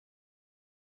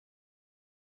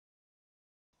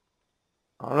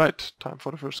Alright, time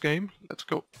for the first game. Let's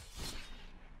go.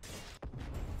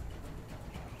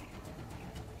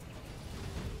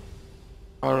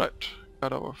 Alright,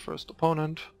 got our first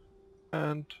opponent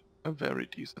and a very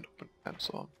decent opponent,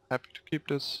 so I'm happy to keep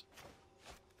this.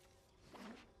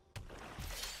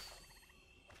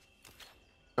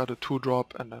 Got a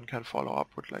 2-drop and then can follow up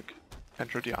with like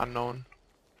Enter the Unknown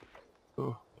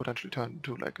to potentially turn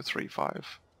into like a 3-5.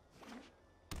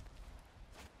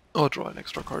 Or draw an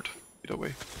extra card, either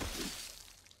way.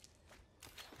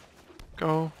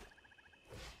 Go.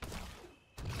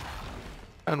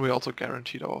 And we also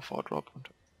guaranteed our 4-drop.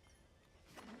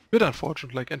 Bit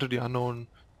unfortunate, like Enter the Unknown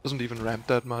doesn't even ramp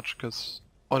that much, because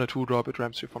on a 2-drop it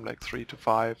ramps you from like 3 to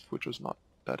 5, which is not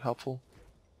that helpful.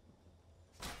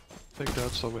 Like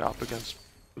that, so we're up against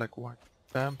black-white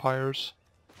vampires.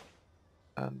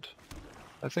 And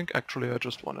I think actually I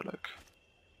just wanna like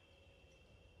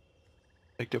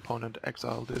make the opponent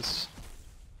exile this.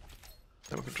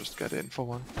 Then we can just get in for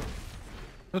one.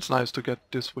 It's nice to get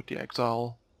this with the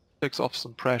exile. Takes off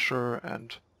some pressure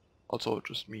and also it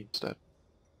just means that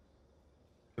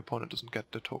the opponent doesn't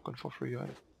get the token for free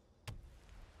either.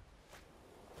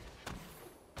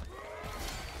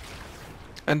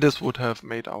 And this would have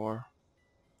made our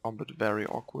combat very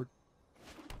awkward.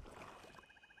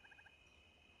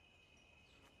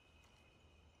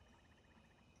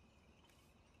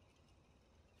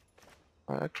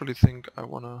 I actually think I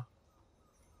wanna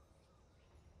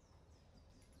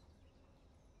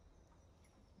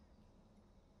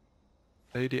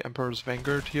play the Emperor's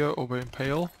Vanguard here over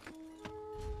Impale,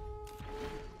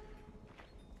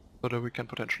 so that we can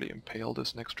potentially impale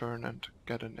this next turn and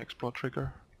get an Explore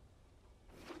trigger.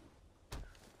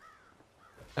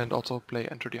 And also play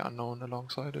Enter the Unknown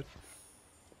alongside it.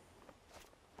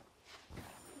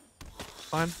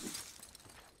 Fine.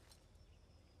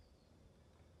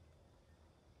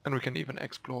 And we can even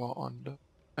explore on the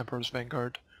Emperor's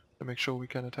Vanguard to make sure we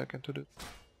can attack into it.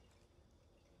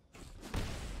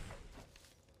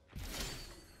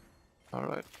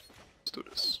 Alright, let's do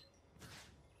this.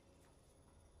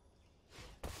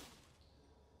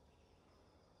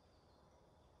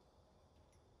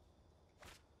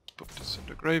 Put this in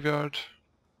the graveyard.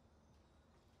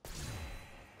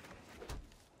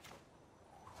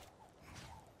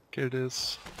 Kill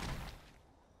this.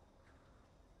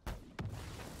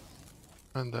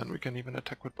 And then we can even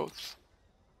attack with both.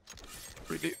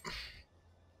 Really.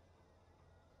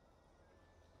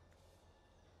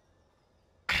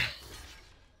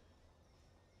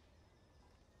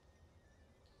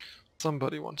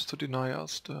 Somebody wants to deny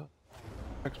us the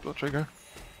Explore trigger.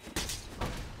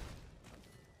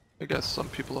 I guess some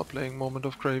people are playing Moment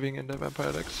of Craving in their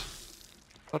Vampire decks.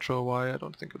 Not sure why, I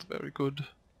don't think it's very good.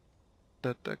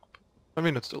 That deck. I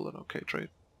mean, it's still an okay trade.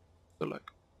 Still like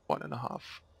 1.5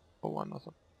 for 1 or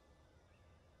something.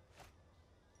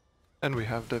 And we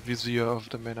have the Vizier of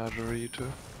the Menagerie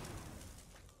to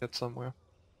get somewhere.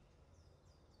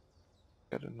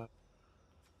 Get in the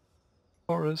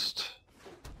forest.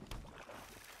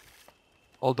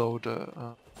 Although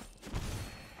the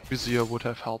Vizier would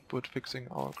have helped with fixing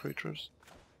our creatures.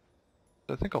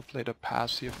 I think I'll play the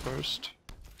pass here first.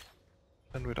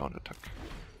 Then we don't attack.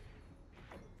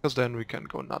 Because then we can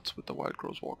go nuts with the Wild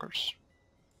Growth Walkers.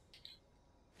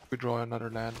 If we draw another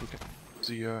land, we can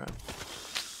Vizier and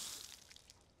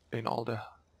gain all the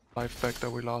life back that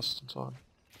we lost and so on.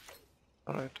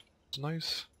 Alright, it's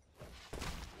nice.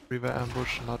 River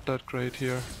Ambush, not that great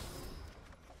here.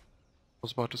 I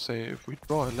was about to say, if we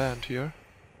draw a land here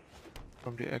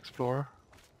from the Explorer,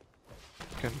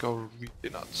 we can go really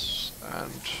nuts,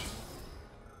 and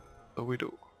so we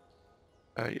do.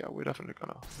 Yeah, we're definitely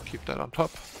gonna keep that on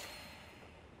top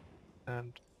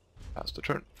and pass the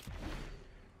turn.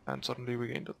 And suddenly we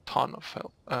gained a ton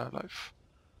of life.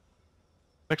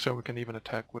 Next turn we can even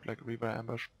attack with like River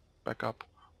Ambush back up,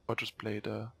 or just play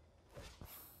the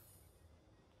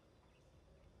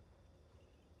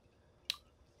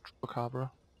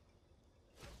Chupacabra.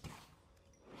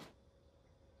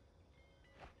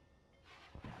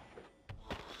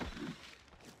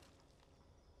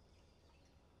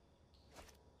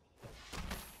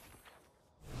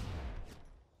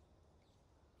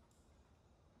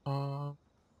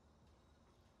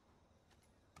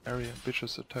 Very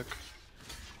ambitious attack.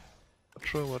 Not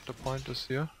sure what the point is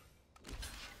here,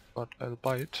 but I'll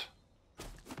bite.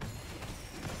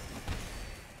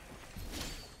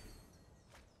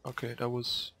 Okay, that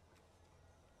was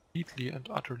completely and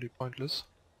utterly pointless.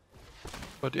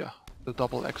 But yeah, the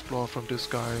double explore from this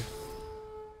guy.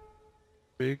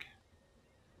 Big.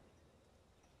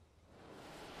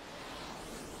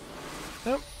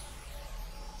 Yep.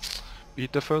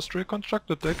 Beat the first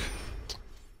reconstructed deck.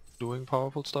 doing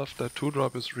powerful stuff. That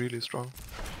 2-drop is really strong.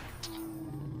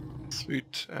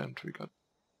 Sweet, and we got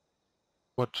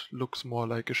what looks more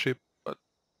like a ship, but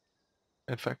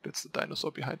in fact it's the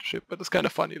dinosaur behind the ship. But it's kind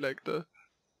of funny, like the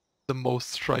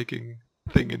most striking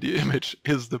thing in the image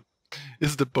is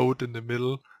the boat in the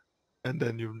middle, and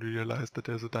then you realize that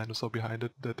there's a dinosaur behind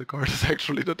it, that the card is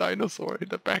actually the dinosaur in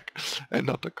the back and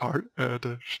not the card,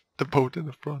 the boat in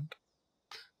the front.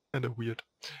 And a weird.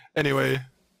 Anyway,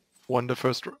 won the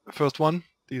first one.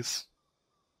 These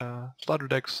starter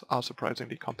decks are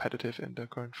surprisingly competitive in the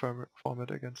current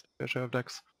format against their share of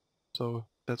decks, so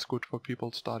that's good for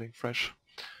people starting fresh.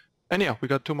 And yeah, we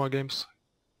got 2 more games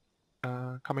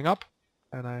coming up,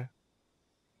 and I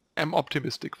am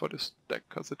optimistic for this deck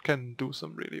because it can do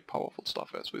some really powerful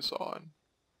stuff, as we saw. And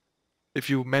if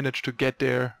you manage to get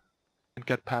there and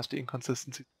get past the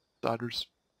inconsistency starters,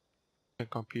 you can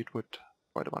compete with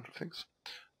quite a bunch of things.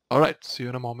 Alright, see you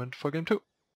in a moment for game 2.